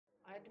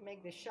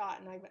make the shot,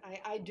 and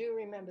I do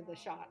remember the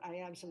shot.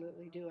 I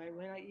absolutely do.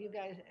 You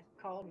guys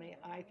called me,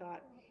 I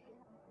thought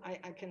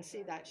I can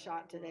see that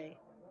shot today.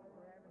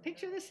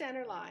 Picture the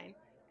center line,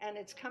 and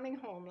it's coming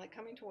home, like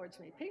coming towards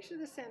me. Picture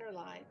the center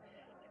line.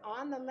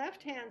 On the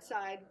left-hand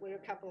side were a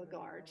couple of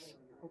guards,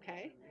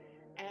 okay?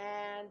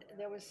 And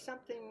there was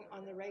something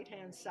on the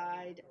right-hand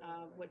side,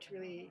 which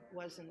really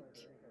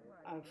wasn't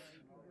of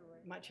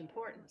much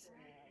importance.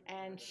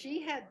 And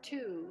she had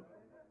two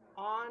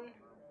on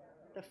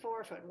the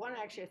forefoot. One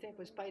actually, I think,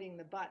 was biting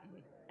the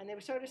button. And they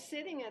were sort of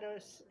sitting at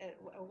us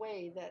a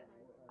way that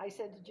I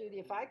said to Judy,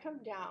 if I come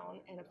down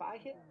and if I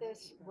hit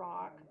this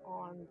rock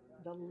on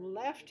the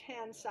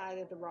left-hand side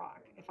of the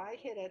rock, if I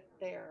hit it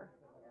there,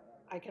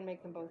 I can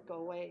make them both go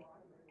away.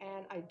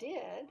 And I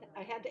did.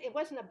 I had to, it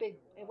wasn't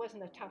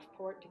a tough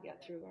port to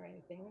get through or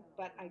anything,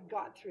 but I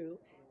got through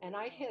and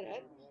I hit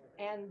it.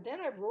 And then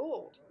I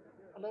rolled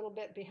a little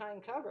bit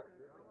behind cover.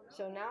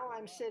 So now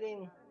I'm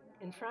sitting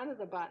in front of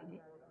the button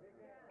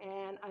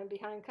and I'm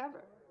behind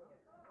cover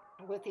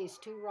with these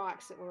two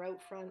rocks that were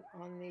out front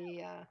on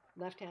the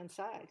left-hand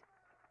side.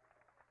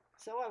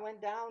 So I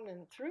went down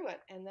and threw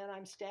it, and then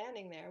I'm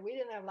standing there. We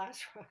didn't have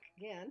last rock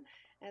again,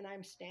 and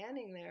I'm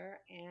standing there,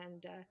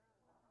 and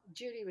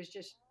Judy was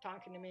just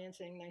talking to me and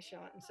saying nice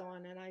shot and so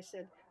on, and I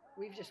said,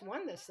 we've just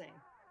won this thing.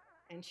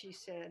 And she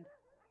said,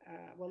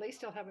 well, they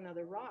still have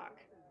another rock.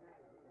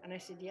 And I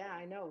said, yeah,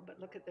 I know, but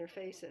look at their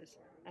faces.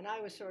 And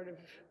I was sort of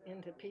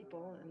into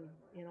people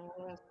and, all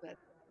the rest of it.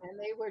 And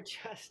they were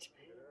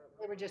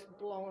just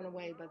blown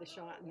away by the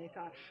shot, and they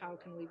thought, how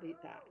can we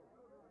beat that?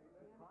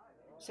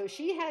 So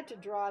she had to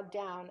draw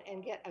down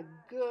and get a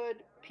good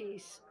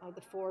piece of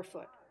the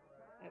forefoot,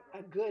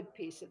 a good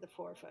piece of the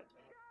forefoot.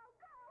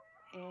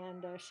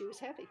 And she was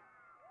heavy.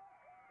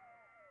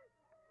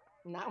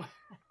 Now,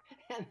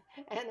 and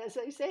as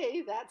I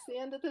say, that's the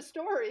end of the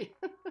story.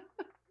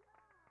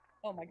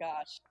 Oh my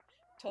gosh,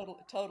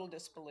 total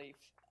disbelief.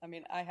 I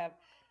mean, I have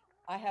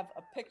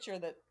a picture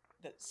that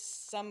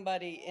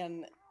somebody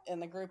in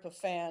the group of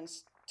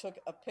fans took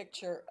a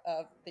picture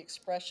of the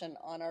expression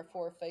on our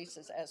four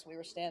faces as we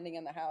were standing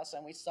in the house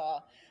and we saw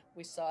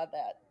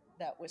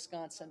that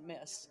Wisconsin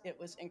miss. It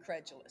was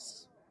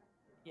incredulous.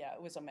 Yeah,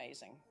 it was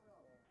amazing.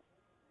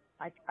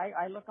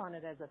 I look on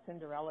it as a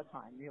Cinderella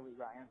time, really,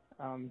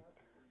 Ryan.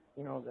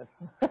 The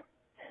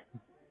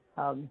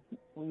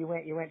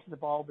you went to the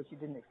ball, but you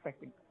didn't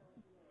expect to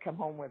come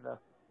home with a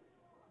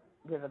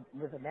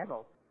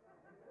medal.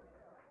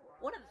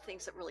 One of the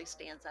things that really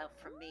stands out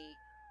for me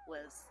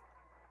was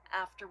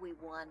after we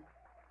won,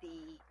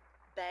 the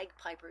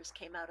bagpipers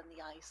came out on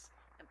the ice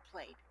and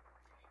played.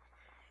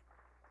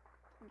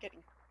 I'm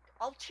getting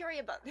all teary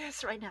about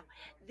this right now.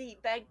 The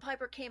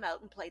bagpiper came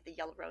out and played the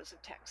Yellow Rose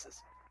of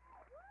Texas.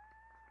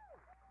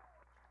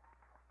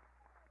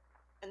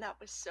 And that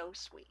was so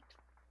sweet.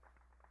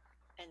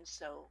 And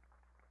so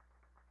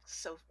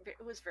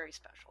it was very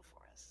special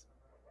for us.